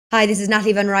Hi, this is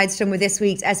Natalie Van Rydstrom with this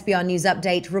week's SBR News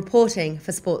Update, reporting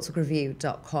for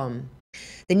SportsbookReview.com.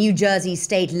 The New Jersey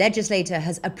state legislature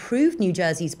has approved New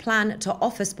Jersey's plan to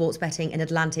offer sports betting in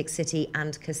Atlantic City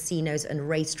and casinos and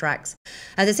racetracks.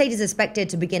 The state is expected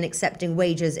to begin accepting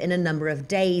wagers in a number of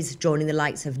days, joining the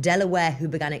likes of Delaware, who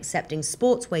began accepting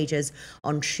sports wagers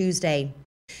on Tuesday.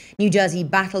 New Jersey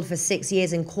battled for 6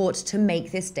 years in court to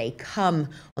make this day come.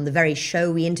 On the very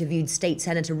show, we interviewed State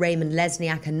Senator Raymond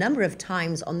Lesniak a number of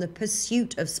times on the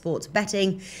pursuit of sports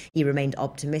betting. He remained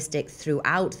optimistic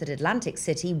throughout that Atlantic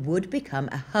City would become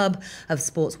a hub of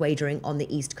sports wagering on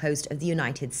the east coast of the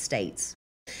United States.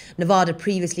 Nevada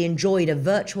previously enjoyed a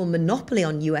virtual monopoly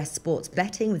on U.S. sports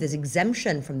betting with its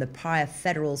exemption from the prior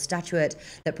federal statute,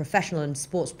 the Professional and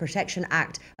Sports Protection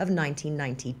Act of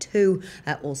 1992,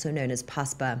 also known as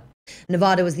PASPA.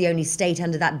 Nevada was the only state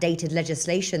under that dated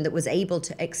legislation that was able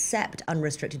to accept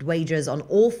unrestricted wagers on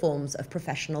all forms of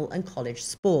professional and college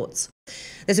sports.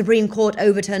 The Supreme Court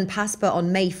overturned PASPA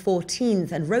on May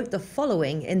 14th and wrote the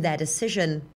following in their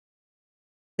decision.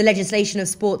 The legislation of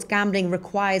sports gambling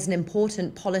requires an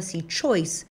important policy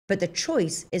choice, but the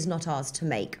choice is not ours to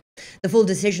make. The full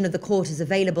decision of the court is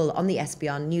available on the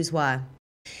SBR Newswire.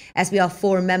 SBR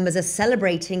Forum members are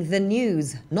celebrating the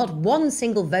news. Not one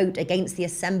single vote against the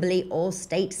Assembly or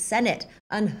State Senate.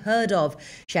 Unheard of,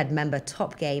 shared member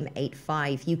Top Game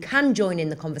 85. You can join in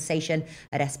the conversation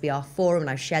at SBR Forum,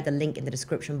 and I've shared the link in the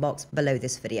description box below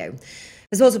this video.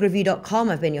 For SportsbookReview.com,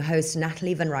 I've been your host,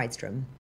 Natalie Van Rydstrom.